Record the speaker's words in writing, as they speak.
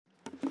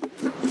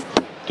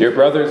Dear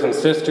brothers and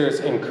sisters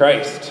in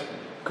Christ,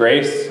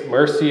 grace,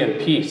 mercy, and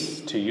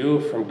peace to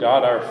you from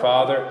God our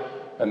Father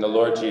and the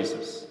Lord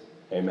Jesus.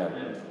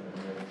 Amen.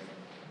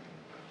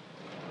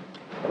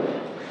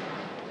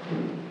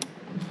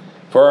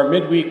 For our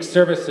midweek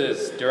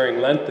services during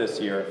Lent this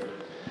year,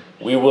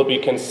 we will be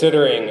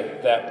considering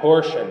that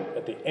portion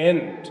at the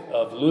end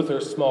of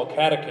Luther's small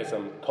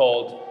catechism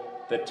called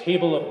the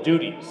Table of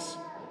Duties,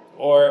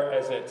 or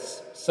as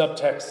its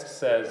subtext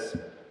says,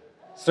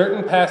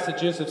 certain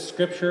passages of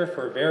Scripture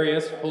for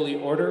various holy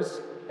orders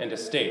and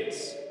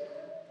estates,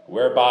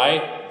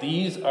 whereby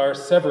these are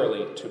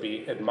severally to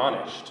be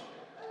admonished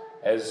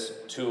as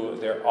to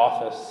their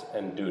office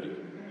and duty,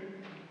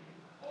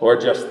 or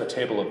just the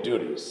Table of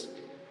Duties.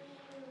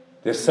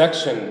 This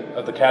section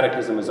of the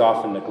Catechism is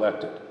often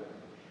neglected.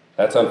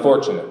 That's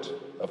unfortunate,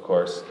 of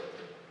course.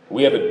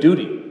 We have a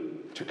duty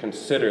to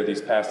consider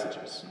these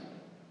passages.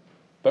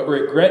 But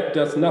regret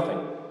does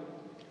nothing.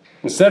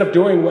 Instead of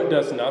doing what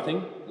does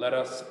nothing, let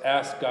us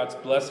ask God's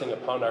blessing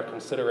upon our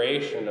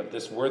consideration of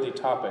this worthy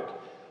topic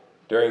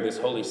during this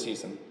holy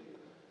season,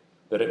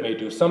 that it may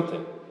do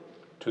something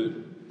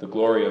to the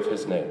glory of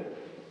his name.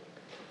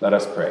 Let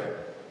us pray.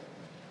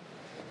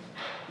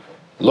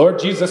 Lord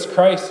Jesus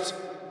Christ,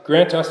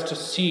 grant us to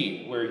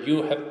see where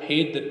you have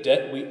paid the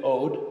debt we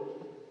owed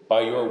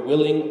by your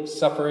willing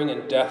suffering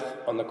and death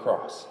on the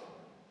cross,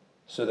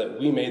 so that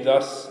we may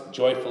thus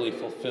joyfully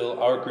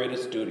fulfill our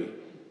greatest duty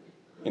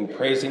in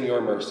praising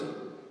your mercy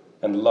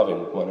and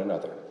loving one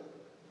another.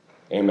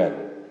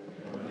 Amen.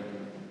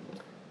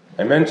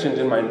 I mentioned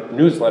in my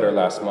newsletter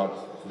last month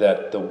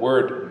that the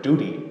word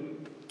duty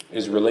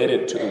is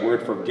related to the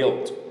word for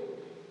guilt.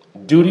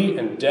 Duty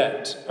and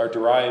debt are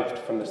derived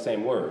from the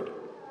same word.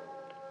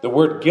 The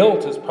word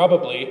guilt is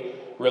probably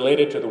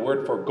related to the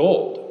word for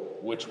gold,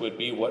 which would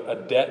be what a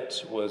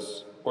debt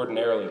was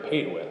ordinarily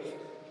paid with.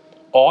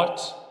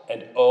 Ought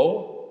and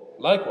owe,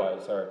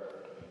 likewise, are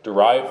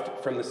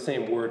derived from the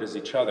same word as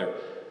each other.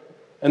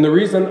 And the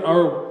reason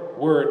our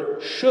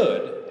word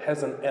should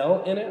has an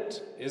L in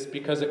it is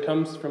because it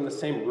comes from the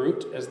same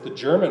root as the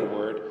German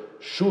word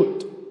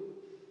Schuld,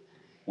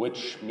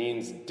 which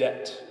means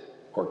debt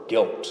or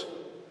guilt.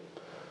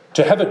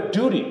 To have a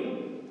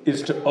duty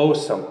is to owe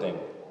something.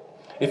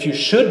 If you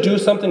should do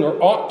something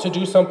or ought to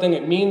do something,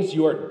 it means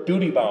you are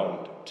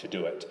duty-bound to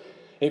do it.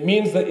 It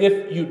means that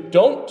if you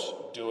don't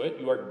do it,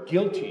 you are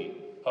guilty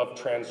of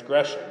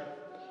transgression.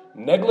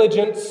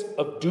 Negligence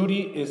of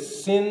duty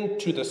is sin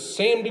to the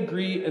same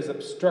degree as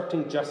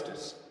obstructing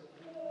justice.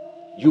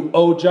 You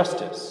owe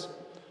justice.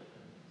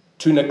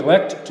 To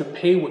neglect to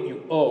pay what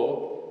you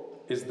owe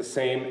is the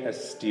same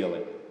as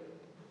stealing.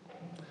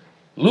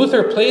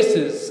 Luther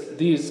places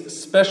these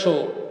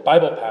special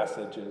Bible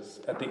passages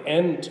at the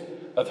end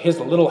of his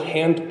little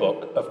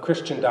handbook of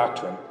Christian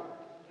doctrine,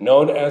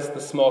 known as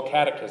the Small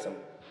Catechism,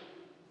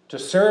 to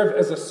serve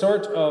as a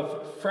sort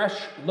of fresh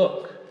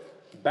look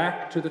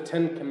back to the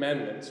Ten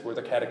Commandments where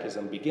the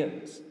Catechism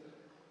begins.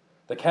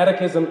 The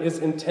Catechism is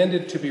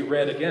intended to be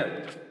read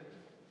again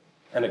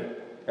and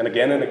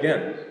again and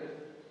again.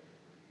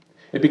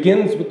 It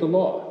begins with the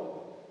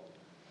law.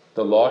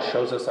 The law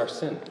shows us our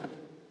sin.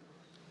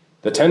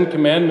 The Ten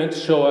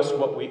Commandments show us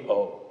what we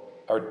owe,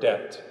 our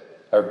debt,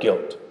 our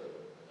guilt.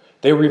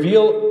 They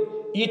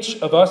reveal each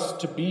of us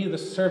to be the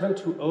servant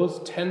who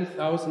owes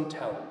 10,000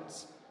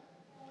 talents.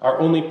 Our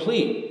only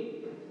plea,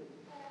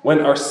 when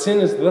our sin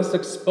is thus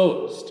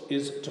exposed,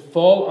 is to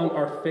fall on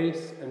our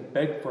face and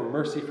beg for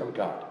mercy from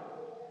God.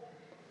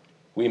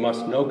 We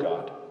must know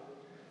God.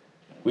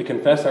 We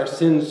confess our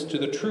sins to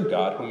the true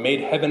God who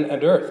made heaven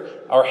and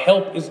earth. Our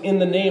help is in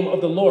the name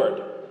of the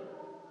Lord,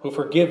 who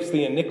forgives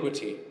the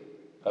iniquity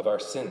of our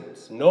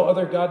sins. No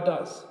other God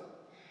does.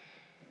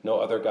 No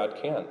other God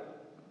can.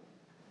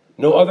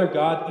 No other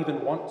God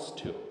even wants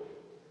to.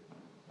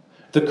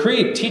 The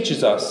Creed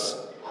teaches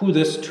us who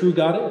this true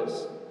God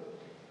is,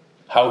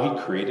 how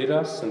he created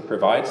us and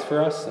provides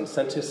for us and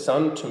sent his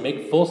Son to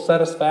make full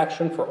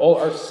satisfaction for all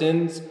our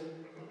sins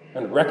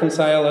and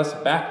reconcile us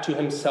back to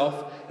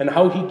himself, and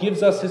how he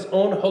gives us his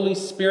own Holy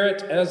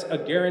Spirit as a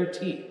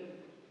guarantee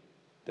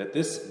that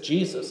this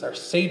Jesus, our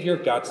Savior,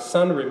 God's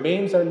Son,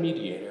 remains our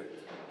mediator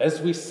as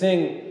we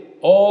sing,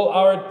 all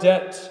our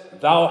debt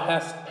thou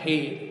hast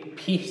paid.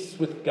 Peace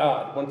with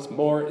God once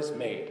more is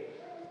made.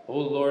 O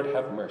Lord,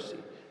 have mercy.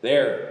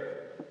 There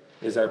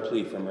is our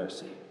plea for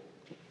mercy.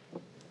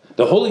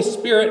 The Holy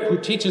Spirit who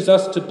teaches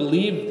us to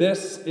believe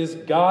this is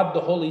God,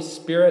 the Holy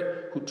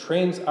Spirit, who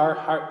trains our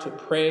heart to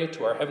pray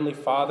to our Heavenly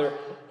Father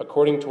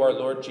according to our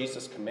Lord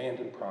Jesus' command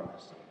and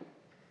promise.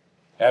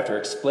 After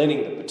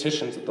explaining the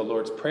petitions of the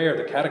Lord's Prayer,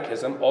 the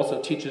Catechism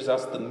also teaches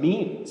us the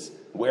means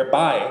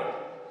whereby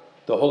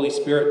the Holy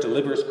Spirit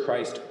delivers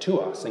Christ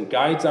to us and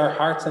guides our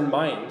hearts and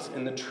minds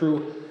in the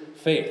true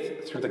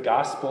faith through the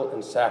gospel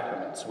and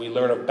sacraments. We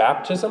learn of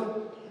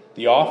baptism,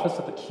 the office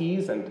of the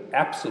keys and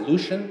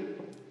absolution,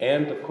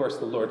 and, of course,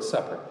 the Lord's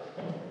Supper.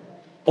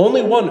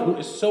 Only one who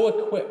is so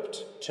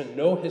equipped to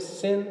know his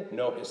sin,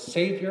 know his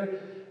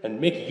Savior, and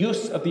make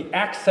use of the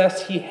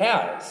access he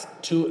has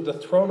to the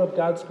throne of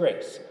God's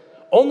grace.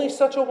 Only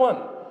such a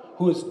one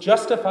who is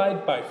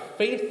justified by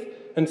faith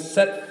and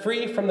set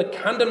free from the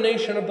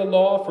condemnation of the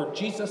law for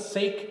Jesus'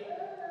 sake,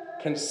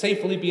 can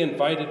safely be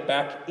invited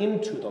back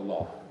into the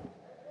law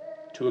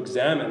to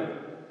examine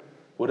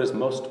what is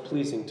most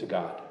pleasing to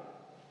God.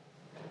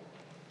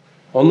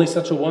 Only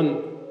such a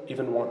one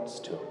even wants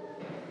to.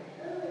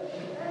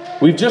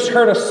 We've just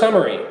heard a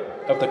summary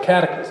of the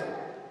Catechism,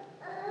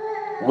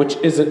 which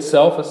is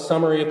itself a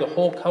summary of the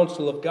whole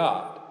counsel of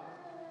God,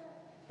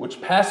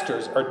 which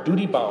pastors are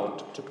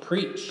duty-bound to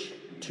preach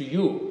to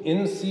you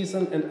in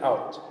season and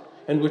out,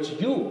 and which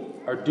you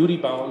are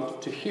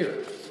duty-bound to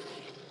hear.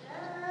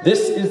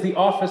 This is the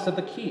office of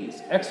the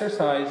keys,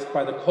 exercised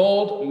by the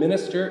called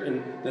minister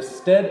in the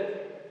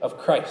stead of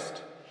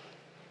Christ,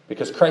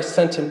 because Christ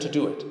sent him to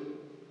do it.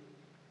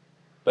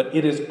 But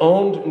it is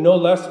owned no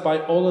less by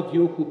all of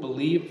you who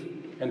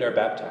believe and are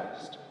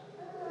baptized.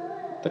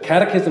 The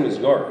catechism is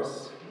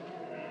yours.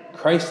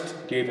 Christ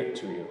gave it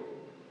to you.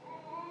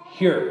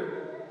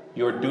 Here,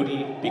 your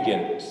duty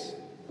begins.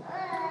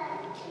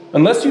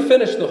 Unless you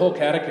finish the whole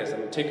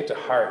catechism and take it to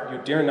heart, you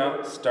dare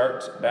not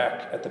start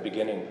back at the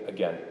beginning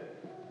again.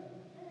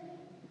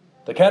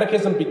 The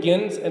catechism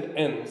begins and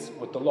ends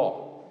with the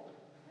law.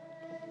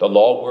 The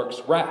law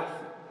works wrath,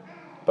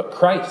 but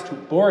Christ, who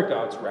bore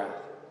God's wrath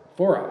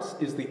for us,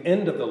 is the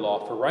end of the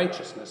law for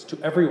righteousness to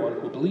everyone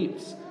who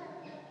believes.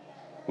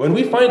 When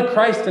we find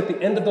Christ at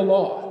the end of the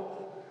law,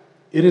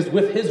 it is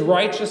with his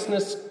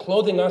righteousness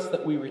clothing us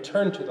that we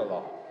return to the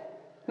law,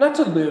 not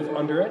to live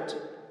under it,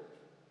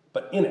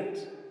 but in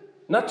it,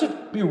 not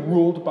to be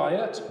ruled by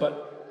it,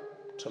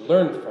 but to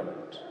learn from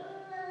it.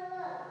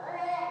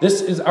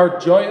 This is our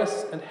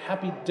joyous and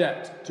happy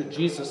debt to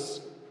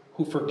Jesus,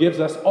 who forgives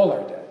us all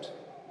our debt,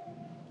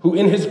 who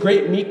in his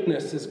great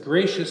meekness is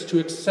gracious to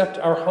accept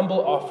our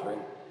humble offering,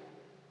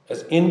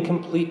 as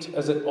incomplete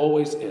as it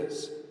always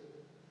is.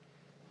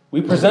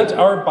 We present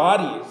our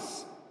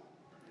bodies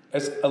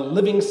as a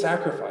living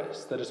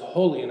sacrifice that is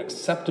holy and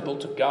acceptable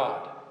to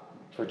God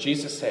for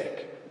Jesus'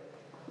 sake.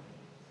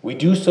 We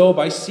do so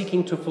by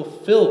seeking to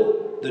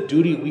fulfill the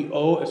duty we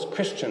owe as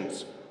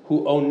Christians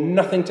who owe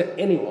nothing to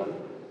anyone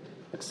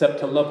except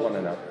to love one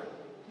another.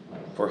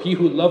 For he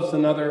who loves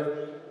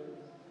another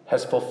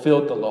has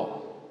fulfilled the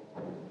law,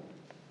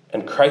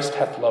 and Christ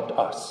hath loved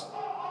us.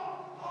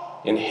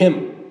 In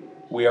him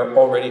we are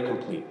already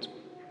complete.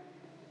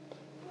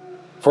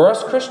 For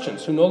us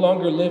Christians who no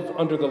longer live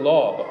under the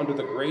law, but under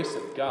the grace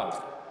of God,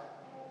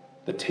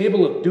 the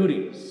table of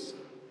duties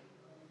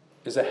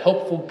is a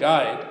helpful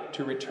guide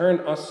to return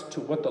us to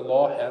what the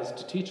law has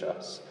to teach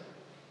us.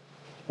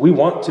 We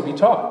want to be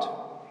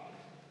taught.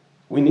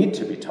 We need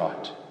to be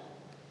taught.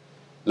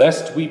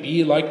 Lest we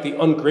be like the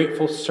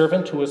ungrateful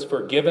servant who was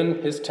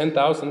forgiven his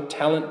 10,000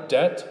 talent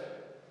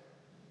debt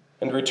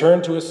and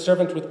return to his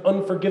servant with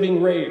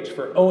unforgiving rage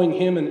for owing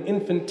him an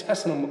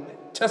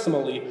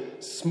infinitesimally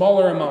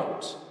smaller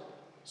amount,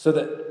 so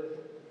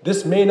that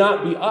this may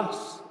not be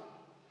us,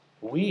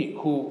 we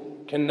who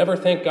can never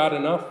thank God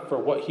enough for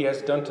what he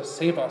has done to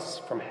save us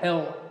from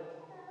hell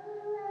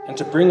and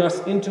to bring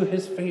us into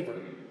his favor.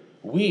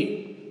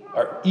 We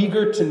are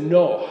eager to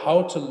know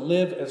how to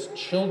live as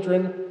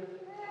children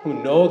who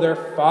know their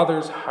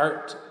Father's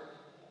heart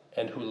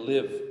and who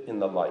live in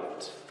the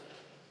light.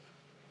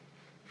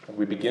 And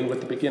we begin with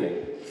the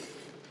beginning.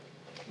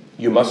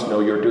 You must know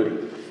your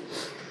duty.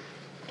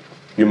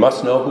 You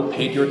must know who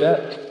paid your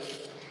debt.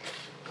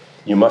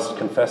 You must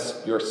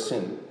confess your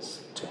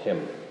sins to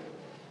him.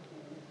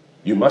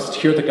 You must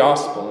hear the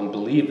gospel and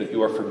believe that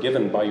you are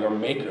forgiven by your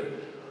Maker,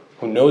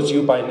 who knows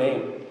you by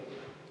name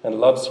and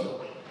loves you.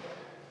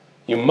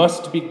 You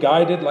must be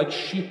guided like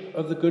sheep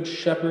of the Good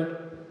Shepherd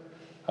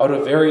out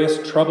of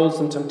various troubles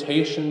and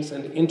temptations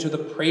and into the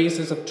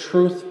praises of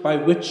truth, by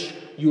which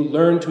you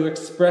learn to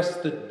express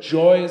the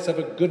joys of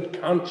a good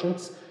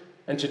conscience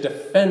and to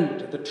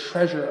defend the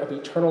treasure of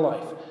eternal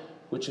life,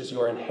 which is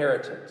your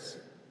inheritance.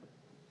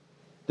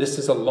 This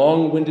is a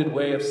long-winded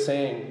way of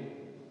saying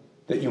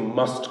that you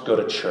must go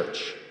to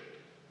church.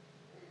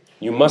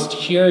 You must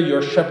hear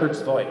your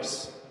shepherd's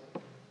voice.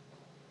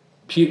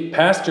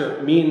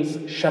 Pastor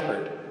means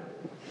shepherd.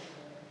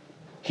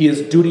 He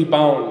is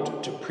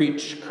duty-bound to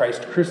preach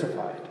Christ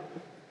crucified,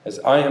 as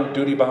I am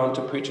duty-bound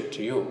to preach it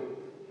to you,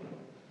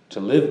 to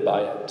live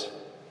by it,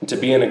 and to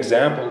be an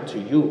example to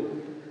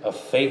you of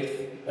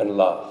faith and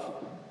love.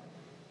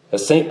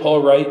 As St.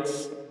 Paul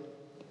writes,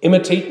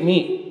 imitate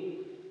me,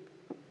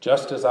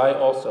 just as I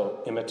also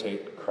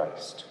imitate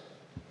Christ.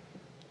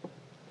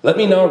 Let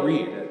me now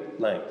read at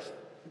length,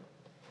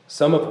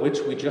 some of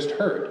which we just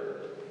heard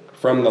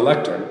from the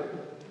lectern,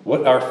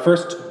 what our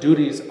first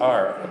duties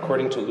are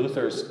according to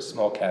Luther's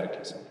small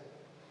catechism.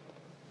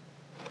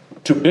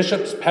 To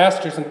bishops,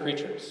 pastors, and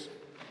preachers.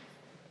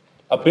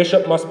 A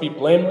bishop must be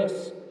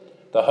blameless,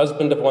 the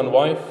husband of one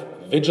wife,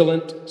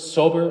 vigilant,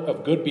 sober,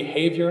 of good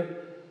behavior,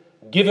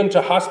 given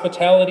to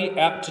hospitality,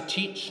 apt to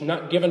teach,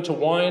 not given to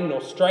wine,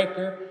 no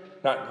striker,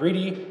 not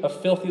greedy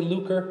of filthy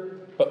lucre,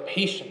 but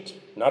patient,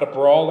 not a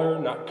brawler,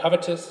 not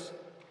covetous,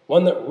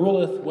 one that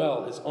ruleth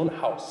well his own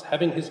house,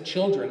 having his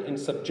children in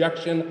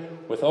subjection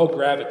with all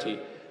gravity,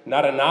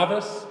 not a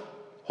novice,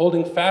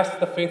 holding fast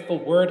the faithful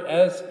word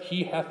as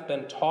he hath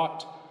been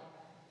taught,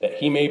 that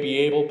he may be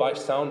able by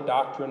sound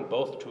doctrine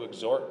both to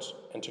exhort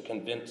and to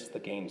convince the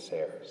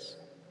gainsayers.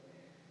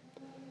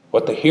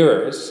 What the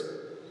hearers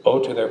owe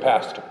to their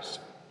pastors.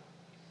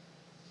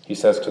 He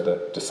says to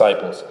the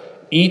disciples,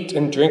 eat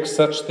and drink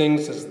such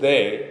things as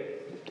they,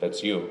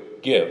 that's you,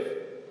 give,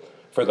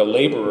 for the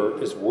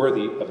laborer is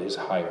worthy of his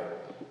hire.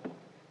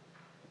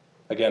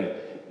 Again,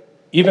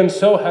 even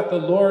so hath the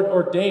Lord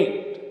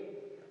ordained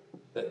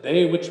that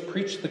they which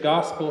preach the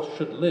gospel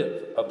should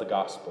live of the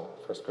gospel.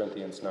 1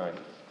 Corinthians 9.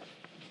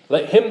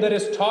 Let him that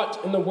is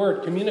taught in the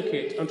word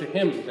communicate unto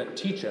him that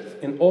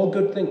teacheth in all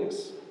good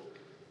things.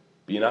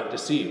 Be not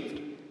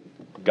deceived.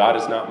 God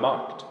is not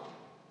mocked.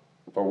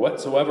 For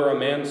whatsoever a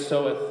man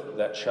soweth,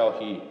 that shall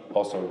he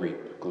also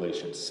reap.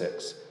 Galatians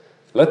 6.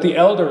 Let the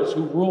elders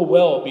who rule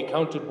well be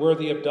counted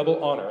worthy of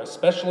double honor,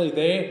 especially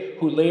they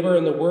who labor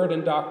in the word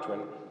and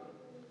doctrine.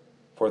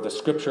 For the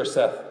scripture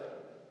saith,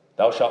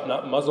 thou shalt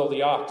not muzzle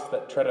the ox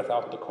that treadeth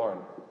out the corn,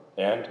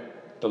 and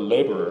the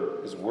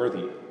laborer is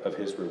worthy of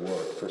his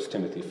reward. 1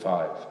 Timothy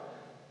 5.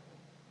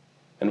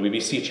 And we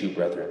beseech you,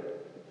 brethren,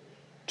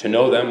 to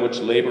know them which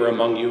labor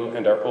among you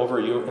and are over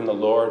you in the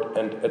Lord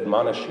and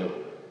admonish you,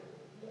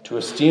 to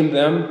esteem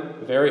them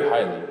very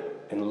highly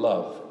in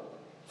love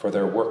for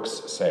their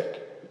works'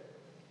 sake,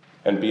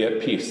 and be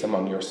at peace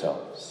among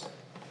yourselves.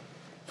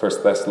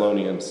 1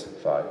 Thessalonians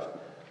 5.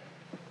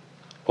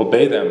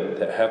 Obey them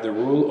that have the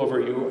rule over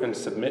you and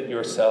submit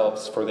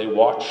yourselves, for they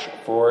watch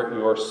for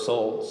your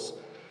souls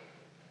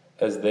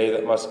as they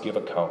that must give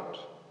account,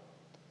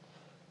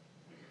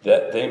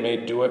 that they may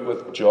do it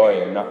with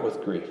joy and not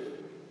with grief,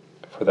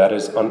 for that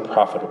is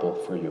unprofitable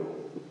for you,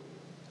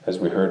 as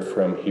we heard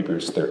from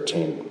Hebrews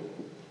 13.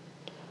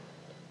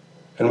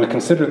 And we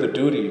consider the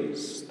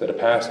duties that a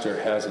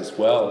pastor has as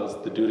well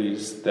as the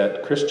duties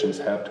that Christians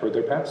have toward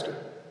their pastor.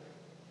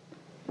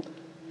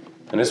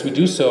 And as we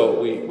do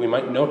so, we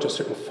might note a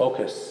certain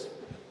focus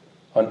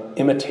on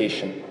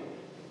imitation.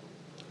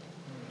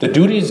 The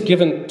duties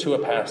given to a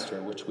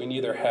pastor, which we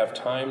neither have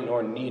time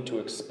nor need to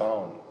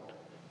expound,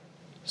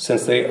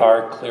 since they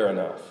are clear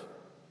enough,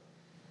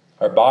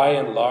 are by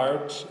and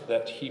large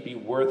that he be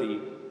worthy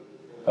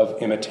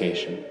of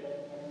imitation,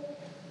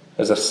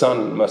 as a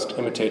son must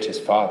imitate his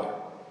father,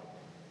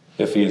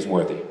 if he is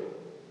worthy.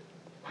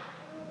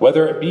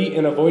 Whether it be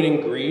in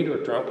avoiding greed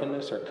or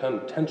drunkenness or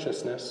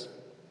contentiousness,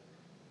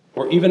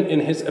 or even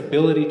in his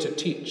ability to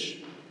teach,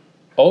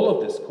 all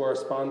of this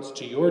corresponds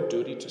to your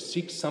duty to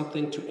seek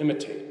something to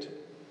imitate.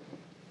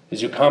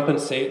 As you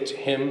compensate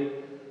him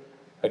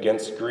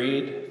against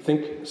greed,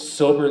 think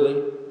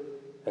soberly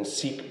and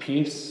seek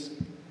peace,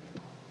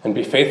 and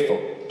be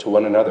faithful to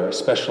one another,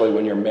 especially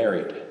when you're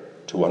married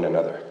to one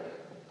another.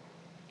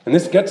 And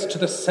this gets to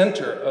the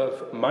center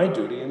of my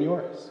duty and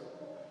yours.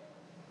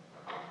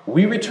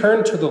 We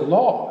return to the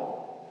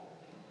law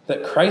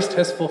that Christ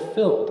has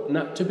fulfilled,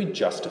 not to be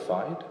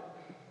justified.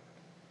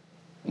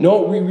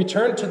 No, we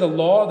return to the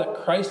law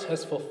that Christ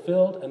has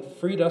fulfilled and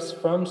freed us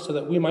from, so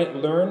that we might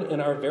learn in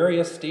our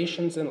various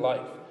stations in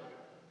life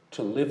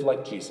to live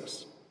like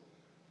Jesus,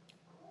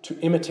 to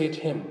imitate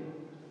him,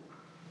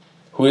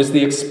 who is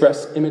the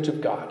express image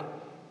of God.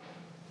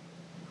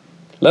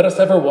 Let us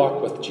ever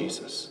walk with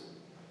Jesus,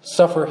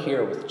 suffer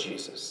here with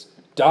Jesus,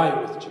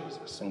 die with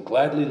Jesus, and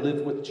gladly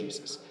live with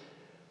Jesus.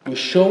 We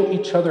show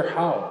each other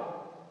how,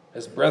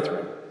 as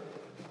brethren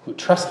who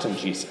trust in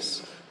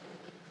Jesus.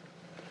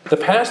 The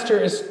pastor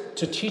is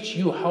to teach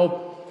you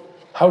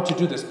how to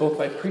do this, both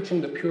by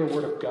preaching the pure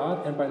word of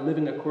God and by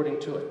living according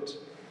to it.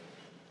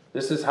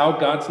 This is how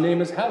God's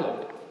name is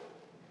hallowed.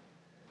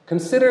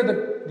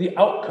 Consider the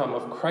outcome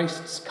of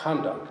Christ's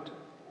conduct.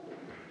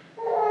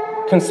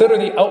 Consider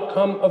the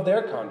outcome of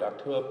their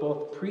conduct, who have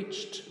both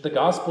preached the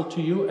gospel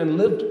to you and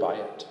lived by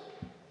it.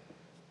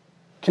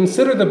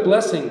 Consider the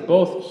blessing,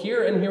 both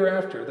here and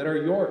hereafter, that are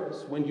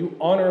yours when you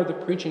honor the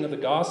preaching of the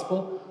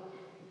gospel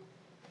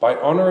by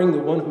honoring the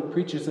one who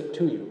preaches it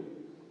to you,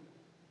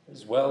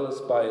 as well as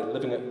by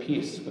living at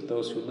peace with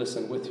those who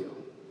listen with you.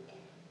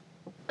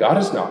 God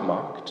is not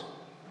mocked.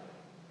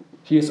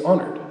 He is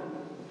honored.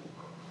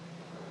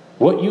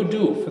 What you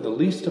do for the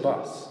least of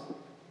us,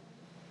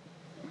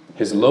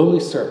 his lowly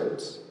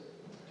servants,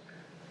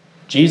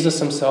 Jesus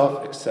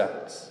himself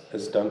accepts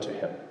as done to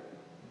him.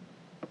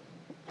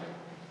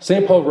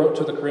 St. Paul wrote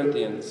to the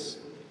Corinthians,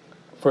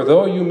 "For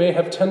though you may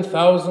have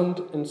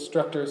 10,000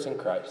 instructors in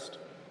Christ,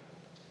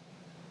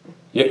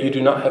 yet you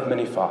do not have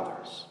many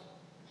fathers.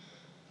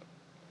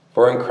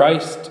 For in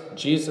Christ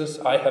Jesus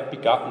I have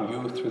begotten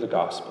you through the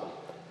gospel.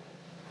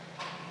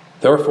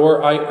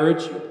 Therefore I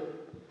urge you,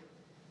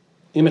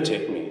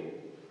 imitate me.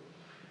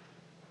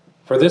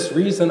 For this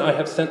reason I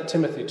have sent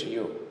Timothy to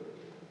you,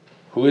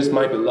 who is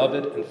my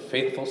beloved and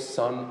faithful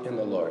son in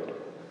the Lord,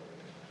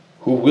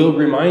 who will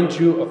remind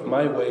you of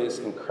my ways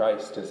in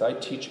Christ as I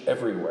teach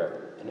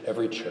everywhere in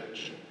every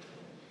church."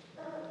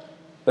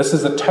 This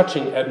is a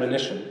touching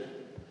admonition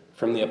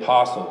from the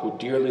apostle who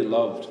dearly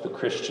loved the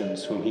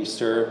Christians whom he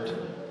served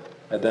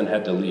and then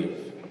had to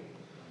leave.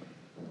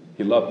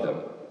 He loved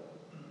them.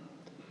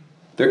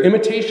 Their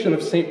imitation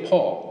of St.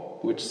 Paul,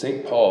 which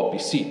St. Paul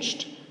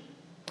beseeched,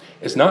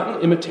 is not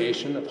an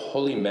imitation of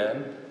holy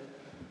men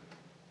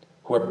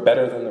who are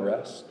better than the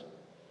rest,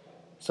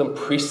 some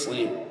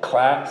priestly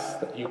class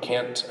that you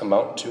can't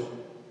amount to.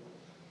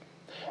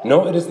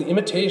 No, it is the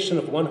imitation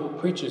of one who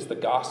preaches the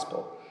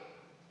gospel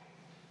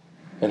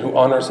and who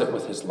honors it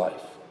with his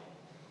life.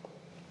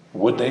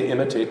 Would they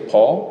imitate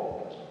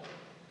Paul?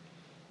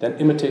 Then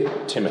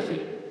imitate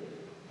Timothy.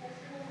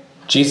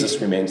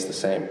 Jesus remains the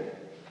same.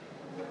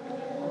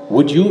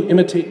 Would you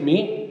imitate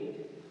me?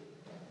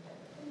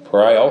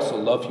 For I also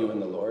love you in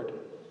the Lord,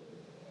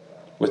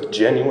 with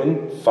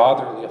genuine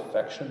fatherly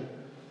affection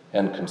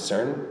and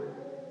concern.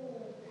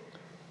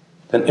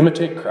 Then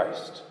imitate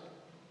Christ.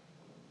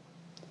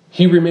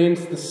 He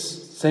remains the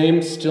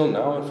same still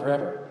now and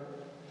forever.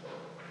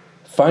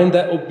 Find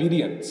that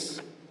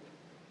obedience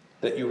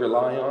that you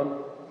rely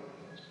on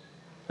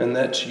and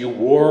that you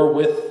war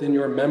with in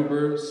your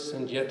members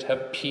and yet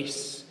have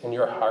peace in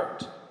your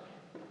heart.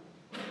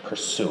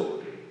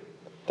 Pursue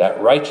that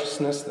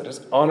righteousness that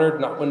is honored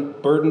not when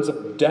burdens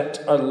of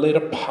debt are laid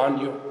upon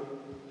you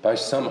by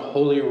some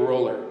holy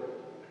ruler,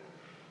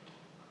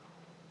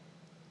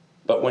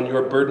 but when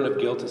your burden of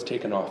guilt is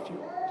taken off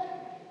you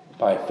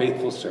by a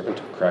faithful servant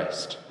of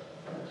Christ.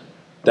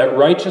 That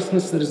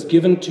righteousness that is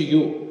given to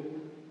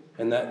you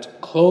and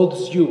that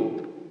clothes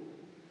you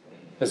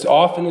as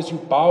often as you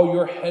bow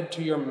your head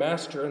to your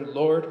Master and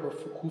Lord,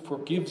 who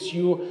forgives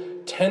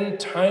you 10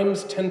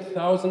 times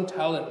 10,000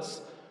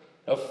 talents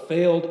of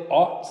failed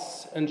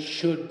oughts and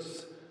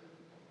shoulds,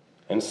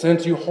 and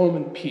sends you home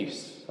in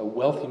peace, a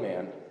wealthy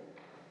man.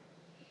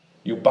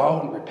 You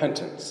bow in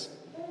repentance.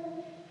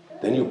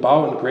 Then you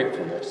bow in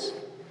gratefulness.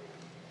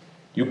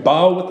 You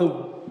bow with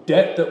a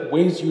debt that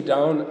weighs you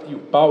down. You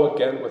bow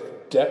again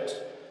with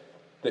debt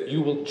that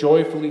you will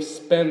joyfully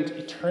spend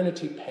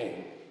eternity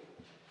paying,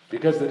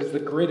 because it is the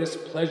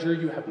greatest pleasure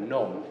you have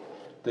known,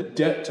 the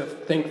debt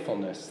of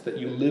thankfulness that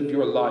you live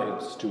your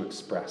lives to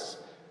express.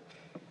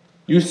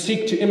 You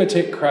seek to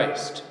imitate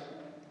Christ.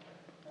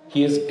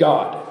 He is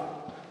God,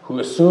 who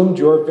assumed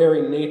your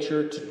very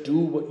nature to do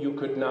what you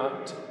could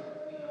not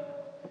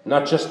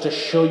just to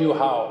show you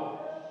how,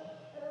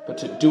 but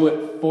to do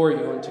it for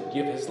you and to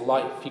give his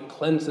life. He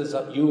cleanses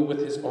you with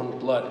his own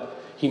blood.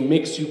 He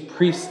makes you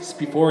priests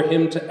before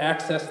him to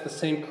access the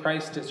same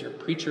Christ as your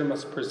preacher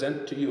must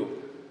present to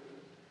you.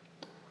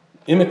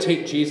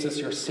 Imitate Jesus,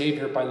 your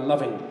Savior, by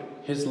loving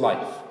his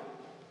life.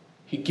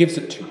 He gives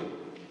it to you.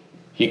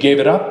 He gave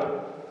it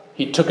up.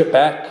 He took it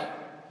back.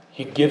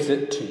 He gives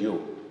it to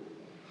you.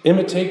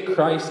 Imitate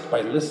Christ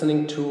by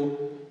listening to,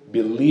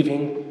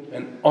 believing,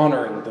 and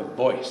honoring the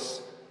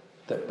voice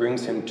that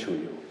brings him to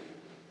you.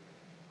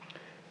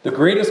 The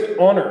greatest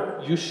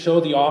honor you show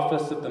the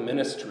office of the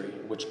ministry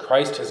which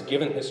Christ has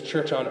given his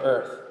church on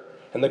earth,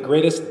 and the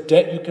greatest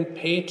debt you can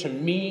pay to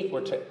me or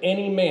to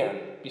any man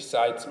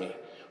besides me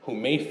who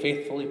may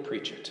faithfully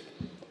preach it,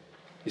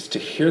 is to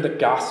hear the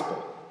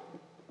gospel,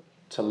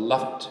 to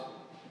love it,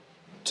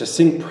 to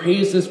sing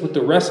praises with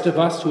the rest of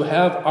us who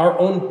have our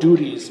own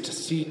duties to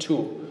see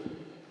to,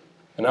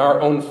 and our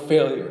own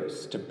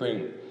failures to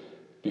bring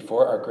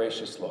before our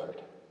gracious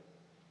Lord.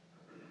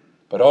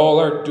 But all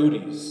our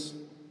duties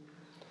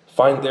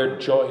find their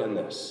joy in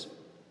this,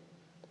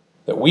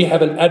 that we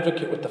have an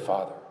advocate with the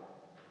Father,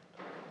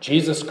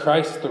 Jesus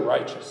Christ the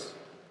righteous.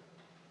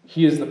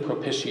 He is the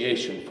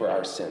propitiation for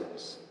our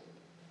sins.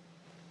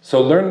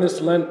 So learn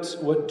this Lent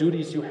what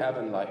duties you have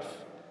in life,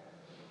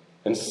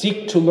 and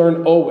seek to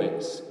learn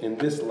always in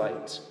this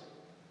light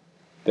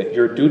that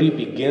your duty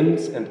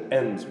begins and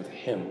ends with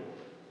him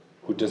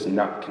who does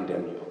not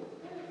condemn you.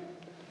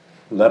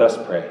 Let us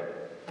pray.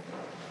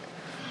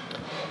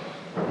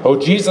 O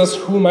Jesus,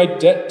 who my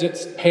debt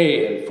didst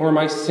pay and for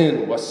my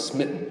sin was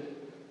smitten,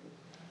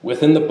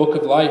 within the book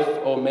of life,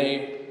 O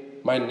may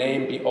my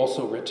name be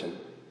also written.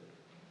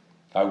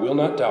 I will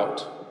not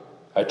doubt.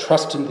 I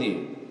trust in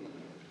thee.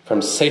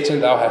 From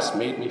Satan thou hast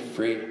made me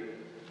free,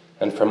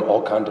 and from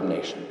all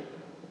condemnation.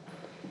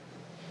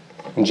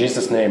 In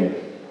Jesus' name,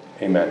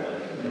 amen.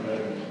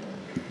 Amen.